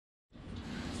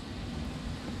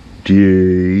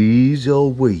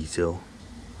Diesel Weasel.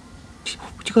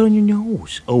 What you got on your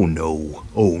nose? Oh no.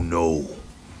 Oh no.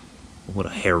 What a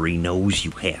hairy nose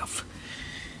you have.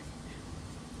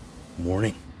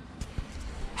 Morning.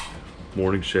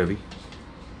 Morning, Chevy.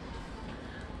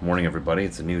 Morning, everybody.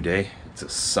 It's a new day. It's a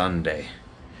Sunday.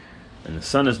 And the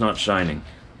sun is not shining.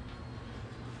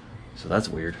 So that's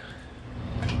weird.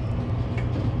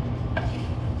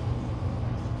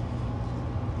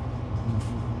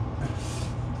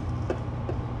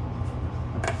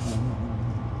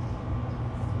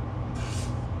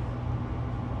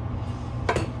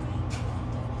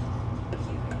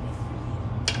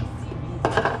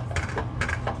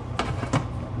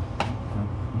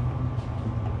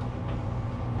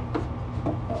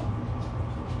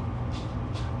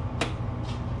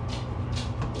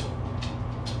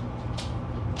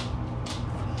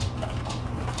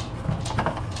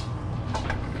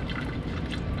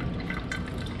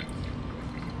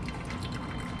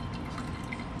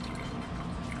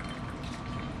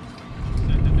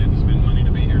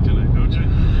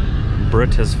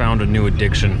 Britt has found a new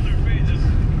addiction.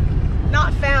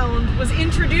 Not found, was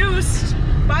introduced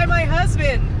by my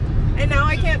husband. And now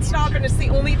I can't stop, and it's the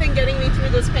only thing getting me through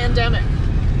this pandemic.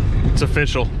 It's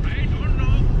official.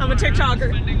 I'm a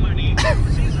TikToker.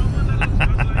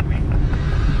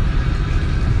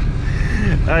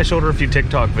 I showed her a few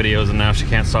TikTok videos and now she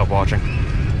can't stop watching.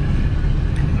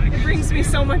 It brings me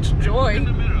so much joy.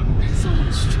 So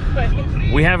much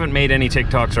joy. We haven't made any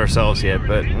TikToks ourselves yet,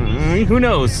 but who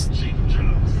knows?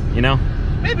 You know?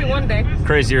 Maybe one day.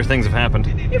 Crazier things have happened.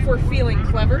 If we're feeling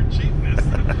clever.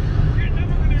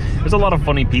 There's a lot of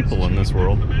funny people in this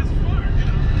world.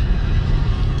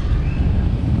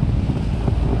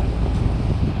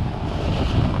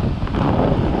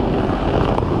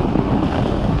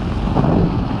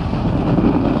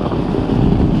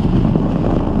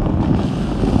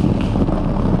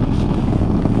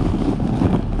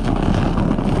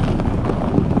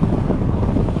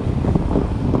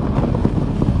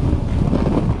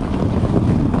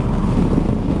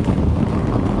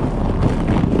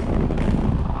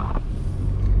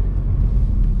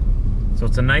 So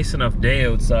it's a nice enough day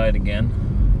outside again.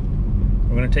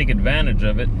 We're gonna take advantage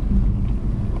of it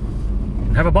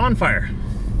and have a bonfire.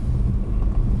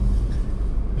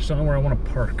 I just don't know where I want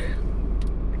to park.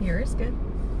 Here is good.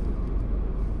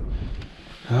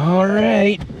 All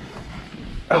right.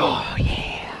 Oh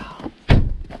yeah.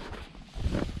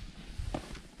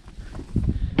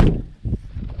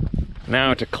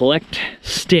 Now to collect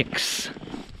sticks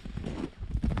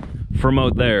from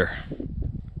out there.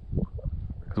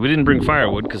 We didn't bring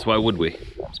firewood, because why would we?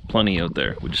 There's plenty out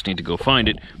there. We just need to go find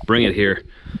it, bring it here,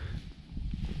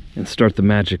 and start the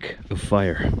magic of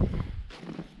fire.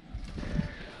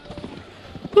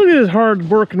 Look at this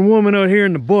hard-working woman out here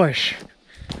in the bush.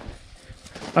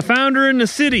 I found her in the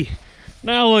city.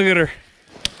 Now look at her.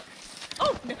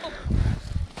 Oh, no.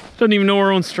 Doesn't even know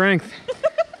her own strength.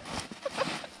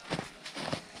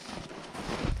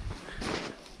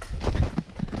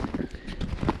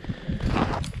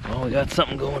 Oh, we got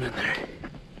something going in there.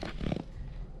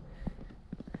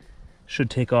 Should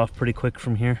take off pretty quick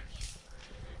from here.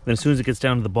 Then as soon as it gets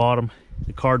down to the bottom,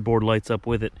 the cardboard lights up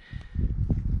with it.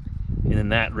 And then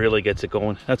that really gets it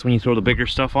going. That's when you throw the bigger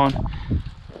stuff on.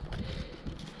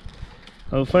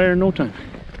 I'll fire in no time.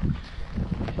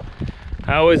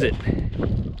 How is it?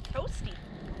 Toasty.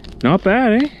 Not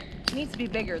bad, eh? It needs to be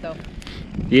bigger, though.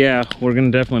 Yeah, we're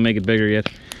gonna definitely make it bigger yet.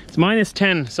 It's minus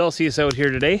 10 Celsius out here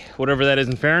today, whatever that is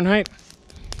in Fahrenheit.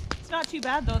 It's not too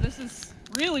bad, though. This is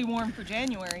really warm for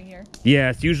January here. Yeah,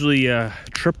 it's usually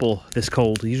triple this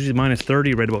cold. It's usually minus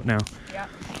 30 right about now. Yeah.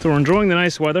 So we're enjoying the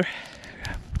nice weather.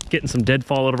 Getting some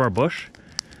deadfall out of our bush.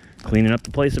 Cleaning up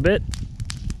the place a bit.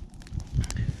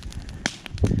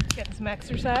 Getting some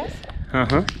exercise.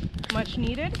 Uh-huh. Much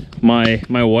needed. My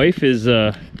wife is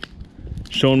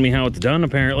showing me how it's done,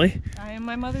 apparently. I am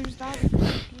my mother's daughter.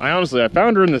 I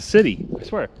found her in the city. I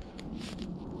swear.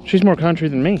 She's more country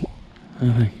than me.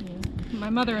 Yeah. My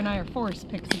mother and I are forest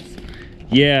pixies.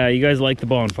 Yeah, you guys like the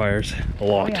bonfires a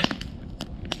lot. Oh, yeah.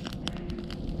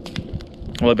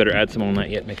 Well, I better add some on that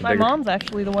yet, make it My bigger. mom's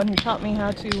actually the one who taught me how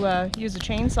to use a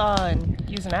chainsaw and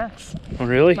use an axe. Oh,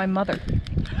 really? My mother.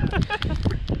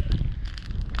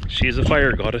 She is a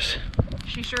fire goddess.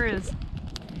 She sure is.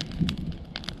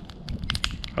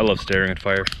 I love staring at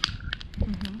fire.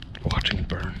 Watching it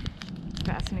burn.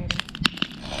 Fascinating.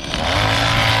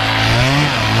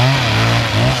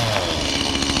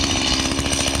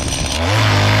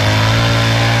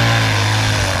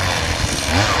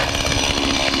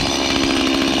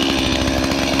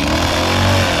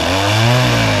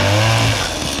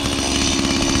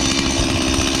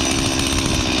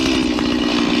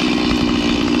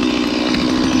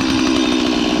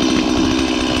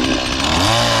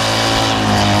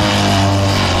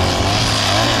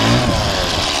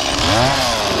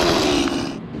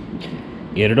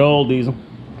 Get it all, Diesel.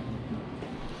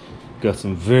 Got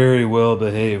some very well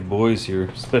behaved boys here,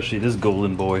 especially this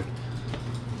golden boy.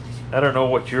 I don't know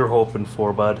what you're hoping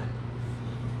for, bud.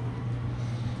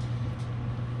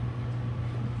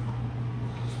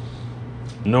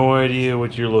 No idea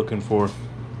what you're looking for.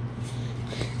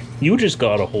 You just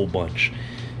got a whole bunch.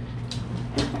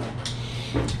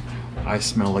 I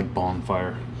smell like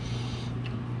bonfire.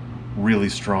 Really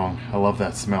strong. I love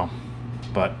that smell.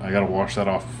 But I gotta wash that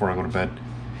off before I go to bed.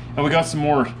 And we got some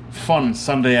more fun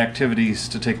Sunday activities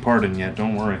to take part in yet,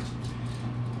 don't worry.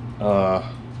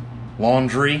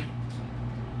 Laundry.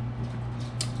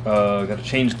 Gotta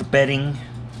change the bedding.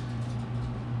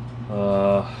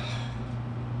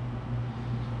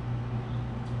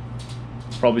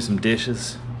 Probably some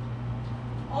dishes.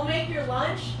 I'll make your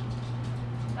lunch.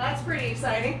 That's pretty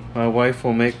exciting. My wife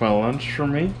will make my lunch for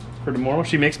me for tomorrow.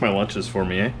 She makes my lunches for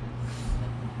me, eh?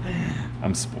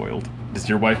 I'm spoiled. Does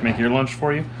your wife make your lunch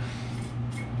for you?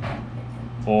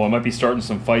 Oh, I might be starting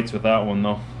some fights with that one,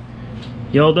 though.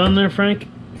 You all done there, Frank?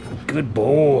 Good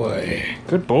boy.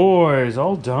 Good boys.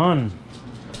 All done.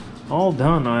 All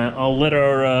done. I'll let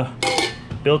our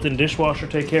built-in dishwasher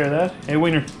take care of that. Hey,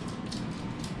 Wiener.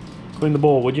 Clean the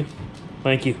bowl, would you?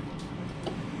 Thank you.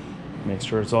 Make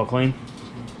sure it's all clean.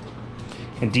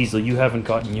 And Diesel, you haven't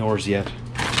gotten yours yet.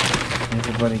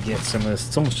 Everybody gets some of this.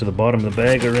 It's almost to the bottom of the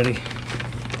bag already.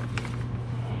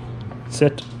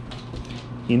 Sit.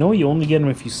 You know you only get them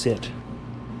if you sit.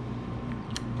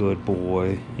 Good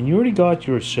boy. And you already got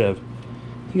yours, Chev.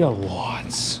 You got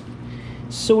lots.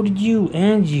 So did you,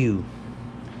 and you.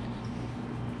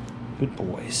 Good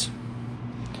boys.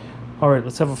 Alright,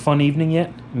 let's have a fun evening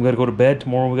yet. We gotta go to bed.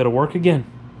 Tomorrow we gotta work again.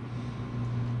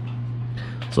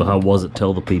 So how was it?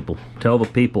 Tell the people. Tell the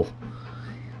people.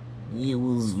 It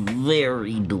was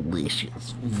very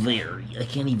delicious. Very. I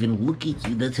can't even look at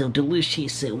you. That's how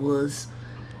delicious it was.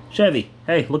 Chevy,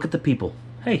 hey, look at the people.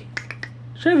 Hey,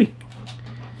 Chevy.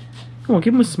 Come on,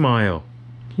 give him a smile.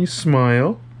 Can you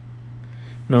smile?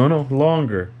 No,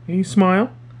 longer. Can you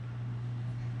smile?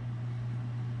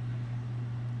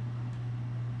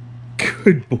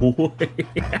 Good boy.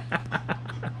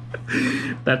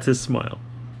 That's his smile.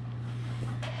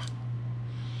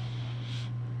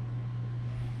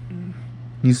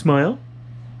 You smile?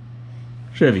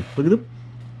 Chevy, look at him.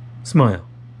 Smile.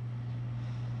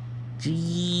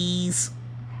 Jeez.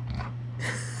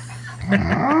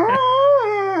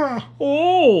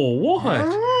 Oh, what?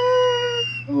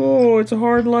 Oh, it's a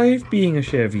hard life being a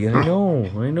Chevy. I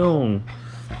know.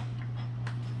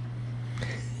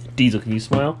 Diesel, can you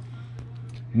smile?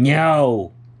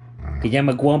 No. Because I'm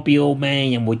a grumpy old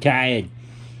man. I'm retired.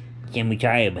 I'm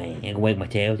retired, man. I can wag my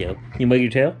tail, though. You wag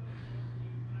your tail?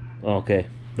 Okay,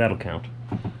 that'll count.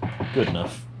 Good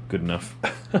enough. Good enough.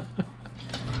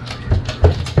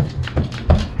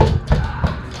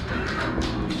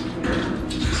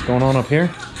 What's going on up here?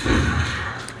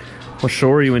 What show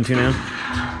are you into now?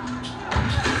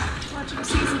 Watching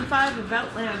season 5 of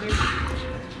Outlander.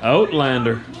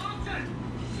 Outlander.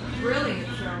 Brilliant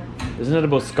show. Isn't it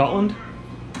about Scotland?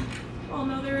 Oh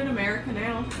no, they're in America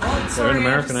now. Oh, They're in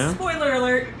America now? Spoiler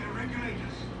alert.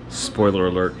 Spoiler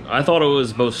alert. I thought it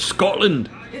was about Scotland.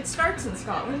 It starts in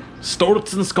Scotland.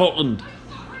 Starts in Scotland.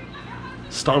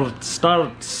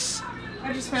 Starts.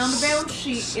 I just found a bounce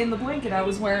sheet in the blanket I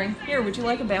was wearing. Here, would you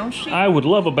like a bounce sheet? I would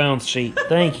love a bounce sheet.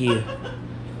 Thank you.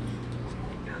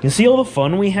 You see all the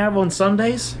fun we have on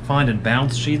Sundays? Finding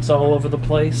bounce sheets all over the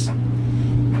place.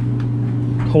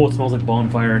 Oh, it smells like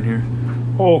bonfire in here.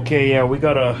 Okay, yeah, we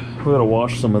gotta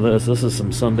wash some of this. This is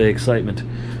some Sunday excitement.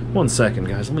 1 second,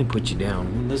 guys. Let me put you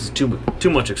down. This is too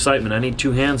much excitement. I need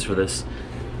 2 hands for this.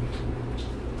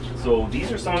 So these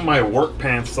are some of my work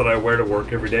pants that I wear to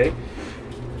work every day.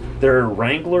 They're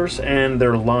Wranglers and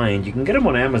they're lined. You can get them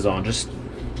on Amazon. Just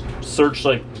search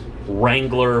like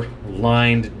Wrangler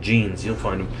lined jeans. You'll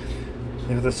find them.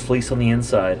 Look at this fleece on the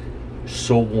inside.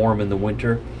 So warm in the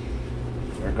winter.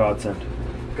 They're a godsend.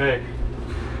 Okay.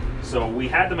 So we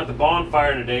had them at the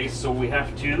bonfire today, so we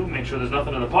have to make sure there's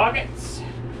nothing in the pockets.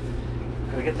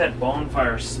 Gotta get that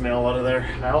bonfire smell out of there.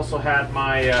 I also had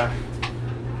my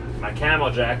my camo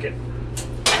jacket.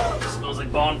 It smells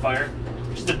like bonfire.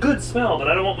 Just a good smell, but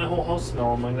I don't want my whole house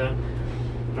smelling like that.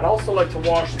 I'd also like to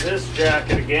wash this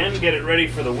jacket again, get it ready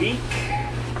for the week.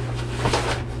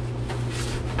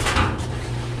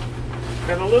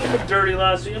 Got a little bit dirty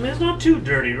last week. I mean, it's not too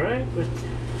dirty, right? But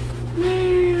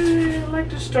I like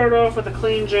to start off with a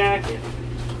clean jacket.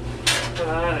 Put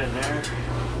that in there.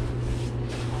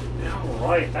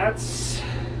 Alright, that's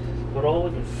what all we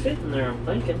can fit in there, I'm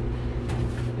thinking.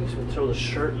 I guess we'll throw the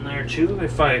shirt in there too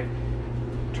if I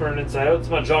turn it inside out. It's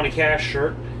my Johnny Cash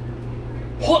shirt.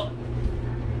 What?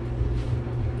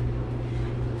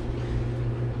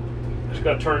 Just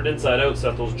gotta turn it inside out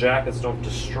so that those jackets don't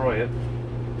destroy it.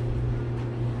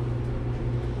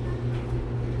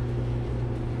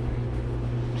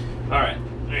 Alright,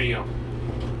 there you go.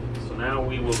 So now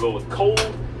we will go with cold,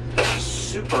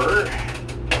 super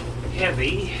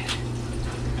heavy.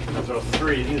 I'll throw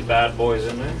 3 of these bad boys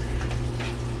in there.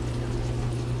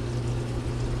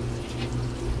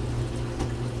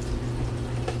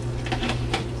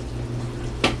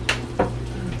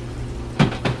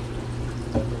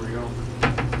 There we go.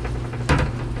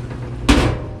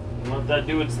 And let that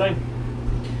do its thing.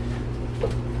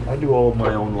 I do all of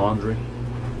my own laundry.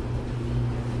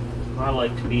 I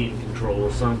like to be in control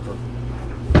of something.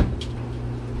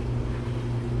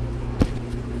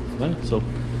 So,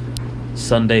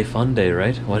 Sunday fun day,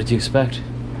 right? What did you expect?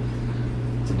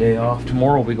 It's a day off.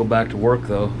 Tomorrow we go back to work,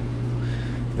 though.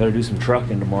 Gotta do some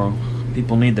trucking tomorrow.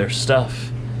 People need their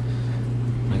stuff.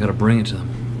 I gotta bring it to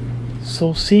them.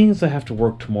 So, seeing as I have to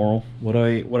work tomorrow, what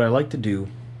I like to do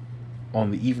on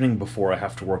the evening before I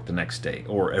have to work the next day,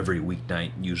 or every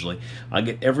weeknight usually, I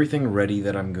get everything ready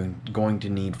that I'm going to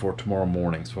need for tomorrow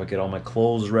morning. So I get all my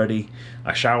clothes ready.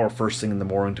 I shower first thing in the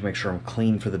morning to make sure I'm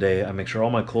clean for the day. I make sure all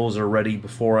my clothes are ready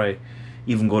before I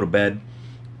even go to bed.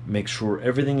 Make sure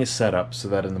everything is set up so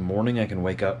that in the morning I can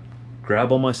wake up,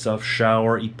 grab all my stuff,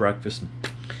 shower, eat breakfast, and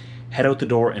head out the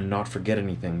door and not forget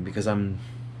anything, because I'm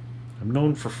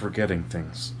known for forgetting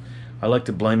things. I like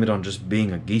to blame it on just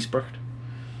being a geesebert,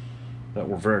 that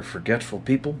we're very forgetful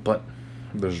people, but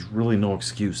there's really no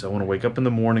excuse. I want to wake up in the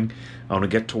morning, I want to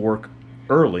get to work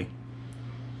early,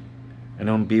 and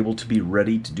I want to be able to be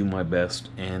ready to do my best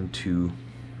and to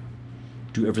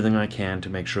do everything I can to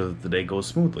make sure that the day goes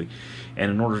smoothly.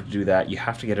 And in order to do that, you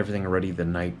have to get everything ready the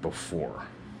night before.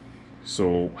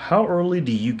 So how early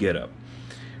do you get up?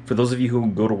 For those of you who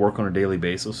go to work on a daily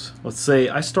basis, let's say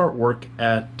I start work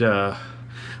at,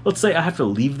 let's say I have to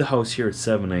leave the house here at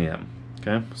 7 a.m.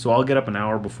 Okay, so I'll get up an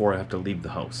hour before I have to leave the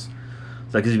house.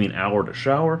 So that gives me an hour to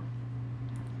shower,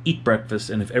 eat breakfast,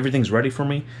 and if everything's ready for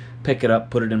me, pick it up,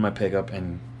 put it in my pickup,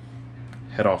 and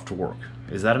head off to work.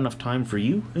 Is that enough time for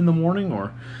you in the morning?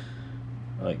 Or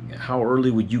like, how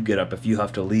early would you get up if you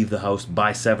have to leave the house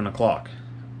by 7 o'clock?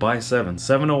 By 7.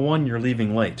 7:01, you're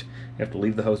leaving late. You have to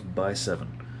leave the house by 7.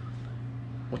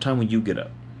 What time would you get up?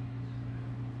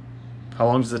 How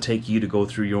long does it take you to go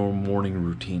through your morning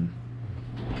routine?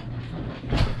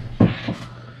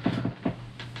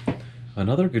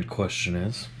 Another good question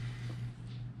is,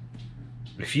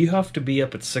 if you have to be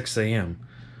up at 6 a.m.,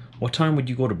 what time would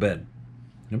you go to bed?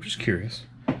 I'm just curious.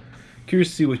 Curious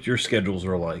to see what your schedules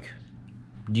are like.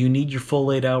 Do you need your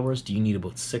full 8 hours? Do you need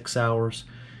about 6 hours?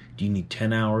 Do you need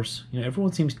 10 hours? You know,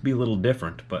 everyone seems to be a little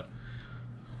different, but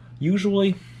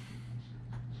usually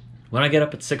when I get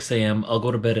up at 6 a.m., I'll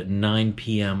go to bed at 9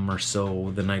 p.m. or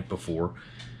so the night before.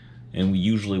 And we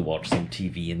usually watch some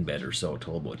TV in bed or so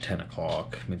till about 10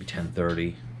 o'clock, maybe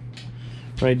 10:30.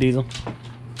 Right, Diesel?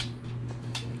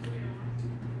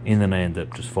 And then I end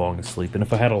up just falling asleep. And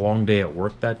if I had a long day at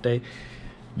work that day,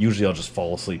 usually I'll just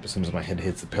fall asleep as soon as my head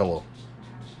hits the pillow.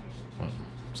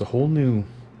 It's a whole new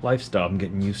lifestyle I'm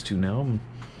getting used to now. I'm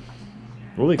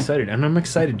really excited. And I'm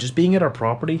excited just being at our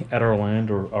property, at our land,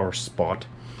 or our spot,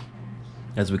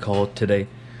 as we call it today.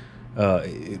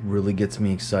 It really gets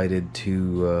me excited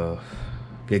to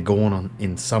get going on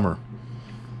in summer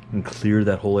and clear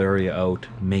that whole area out,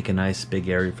 make a nice big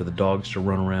area for the dogs to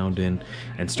run around in,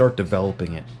 and start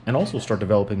developing it. And also start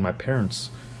developing my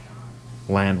parents'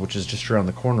 land, which is just around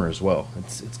the corner as well.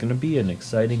 It's going to be an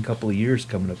exciting couple of years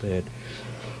coming up ahead.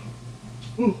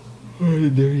 Oh,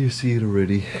 there you see it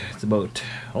already. It's about,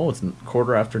 it's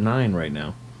 9:15 right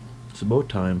now. It's about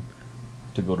time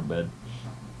to go to bed.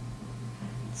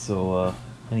 So,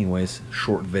 anyways,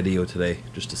 short video today,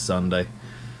 just a Sunday.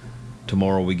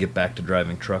 Tomorrow we get back to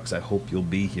driving trucks. I hope you'll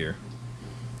be here.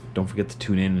 Don't forget to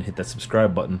tune in and hit that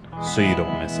subscribe button so you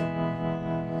don't miss it.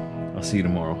 I'll see you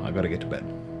tomorrow. I gotta get to bed.